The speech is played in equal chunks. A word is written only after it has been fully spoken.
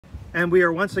And we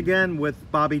are once again with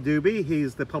Bobby Doobie.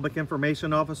 He's the Public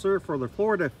Information Officer for the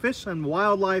Florida Fish and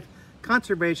Wildlife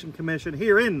Conservation Commission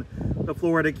here in the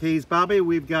Florida Keys. Bobby,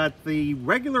 we've got the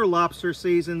regular lobster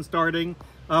season starting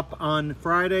up on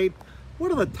Friday.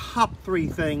 What are the top 3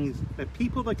 things that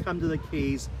people that come to the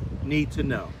Keys need to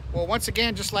know? Well, once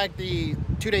again, just like the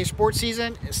 2-day sports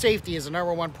season, safety is the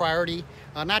 #1 priority,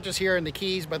 not just here in the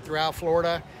Keys, but throughout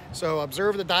Florida. So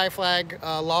observe the dive flag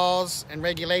laws and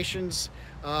regulations,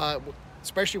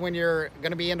 especially when you're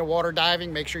going to be into water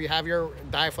diving. Make sure you have your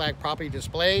dive flag properly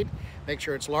displayed. Make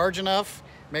sure it's large enough.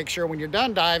 Make sure when you're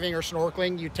done diving or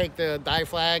snorkeling, you take the dive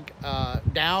flag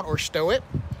down or stow it.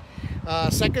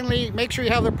 Secondly, make sure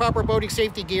you have the proper boating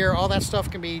safety gear. All that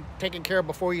stuff can be taken care of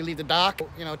before you leave the dock.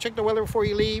 Check the weather before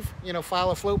you leave.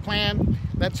 File a float plan.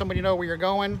 Let somebody know where you're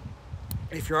going.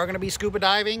 If you are going to be scuba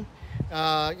diving,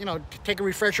 take a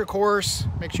refresher course.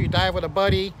 Make sure you dive with a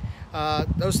buddy.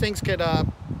 Those things could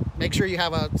make sure you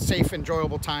have a safe,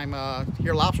 enjoyable time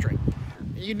here lobstering.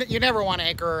 You never want to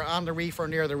anchor on the reef or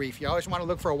near the reef. You always want to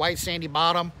look for a white sandy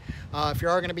bottom. If you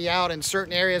are going to be out in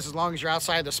certain areas, as long as you're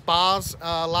outside the spas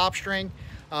lobstering,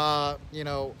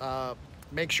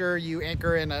 make sure you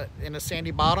anchor in a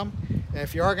sandy bottom.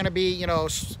 If you are going to be,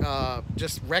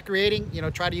 just recreating,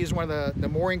 try to use one of the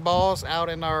mooring balls out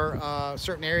in our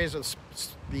certain areas of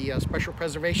the special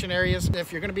preservation areas.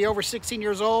 If you're going to be over 16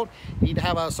 years old, you need to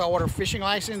have a saltwater fishing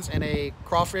license and a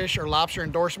crawfish or lobster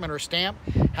endorsement or stamp.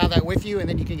 Have that with you, and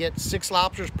then you can get 6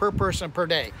 lobsters per person per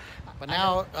day. But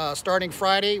now, starting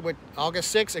Friday with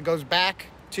August 6th, it goes back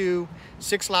to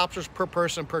 6 lobsters per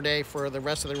person per day for the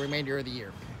rest of the remainder of the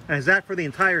year. And is that for the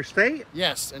entire state?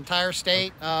 Yes, entire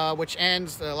state, which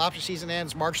ends, the lobster season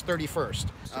ends March 31st.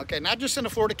 Okay, not just in the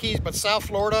Florida Keys, but South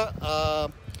Florida.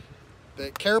 The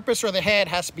carapace or the head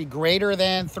has to be greater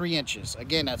than 3 inches.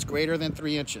 Again, that's greater than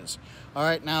 3 inches. All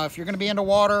right, now if you're going to be in the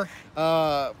water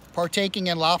partaking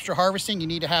in lobster harvesting, you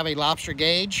need to have a lobster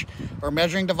gauge or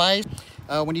measuring device.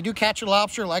 When you do catch a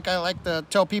lobster, like I like to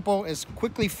tell people, is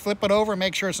quickly flip it over and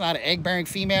make sure it's not an egg-bearing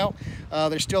female.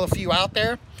 There's still a few out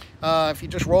there. If you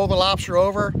just roll the lobster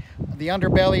over, the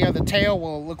underbelly of the tail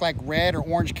will look like red or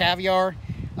orange caviar.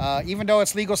 Even though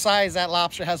it's legal size, that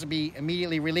lobster has to be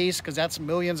immediately released because that's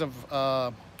millions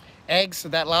of eggs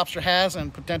that lobster has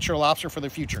and potential lobster for the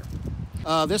future.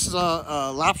 This is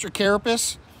a lobster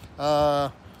carapace.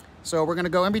 So we're going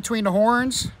to go in between the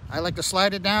horns. I like to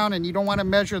slide it down, and you don't want to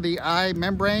measure the eye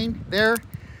membrane there.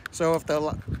 So if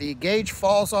the gauge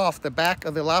falls off the back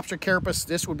of the lobster carapace,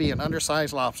 this would be an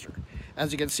undersized lobster.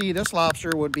 As you can see, this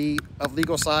lobster would be of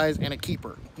legal size and a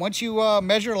keeper. Once you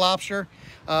measure lobster,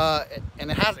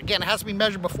 and it has to be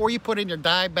measured before you put in your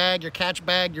dive bag, your catch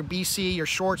bag, your BC, your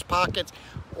shorts, pockets,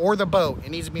 or the boat.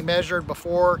 It needs to be measured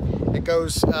before it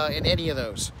goes in any of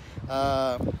those.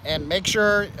 And make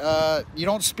sure you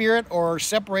don't spear it or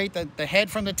separate the head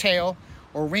from the tail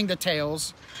or ring the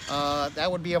tails.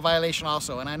 That would be a violation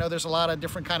also. And I know there's a lot of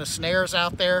different kind of snares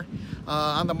out there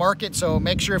on the market, so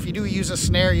make sure if you do use a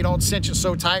snare, you don't cinch it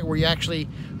so tight where you actually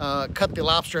cut the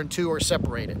lobster in 2 or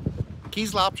separate it.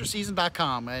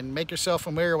 KeysLobsterSeason.com, and make yourself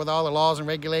familiar with all the laws and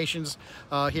regulations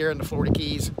here in the Florida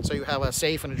Keys so you have a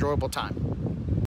safe and enjoyable time.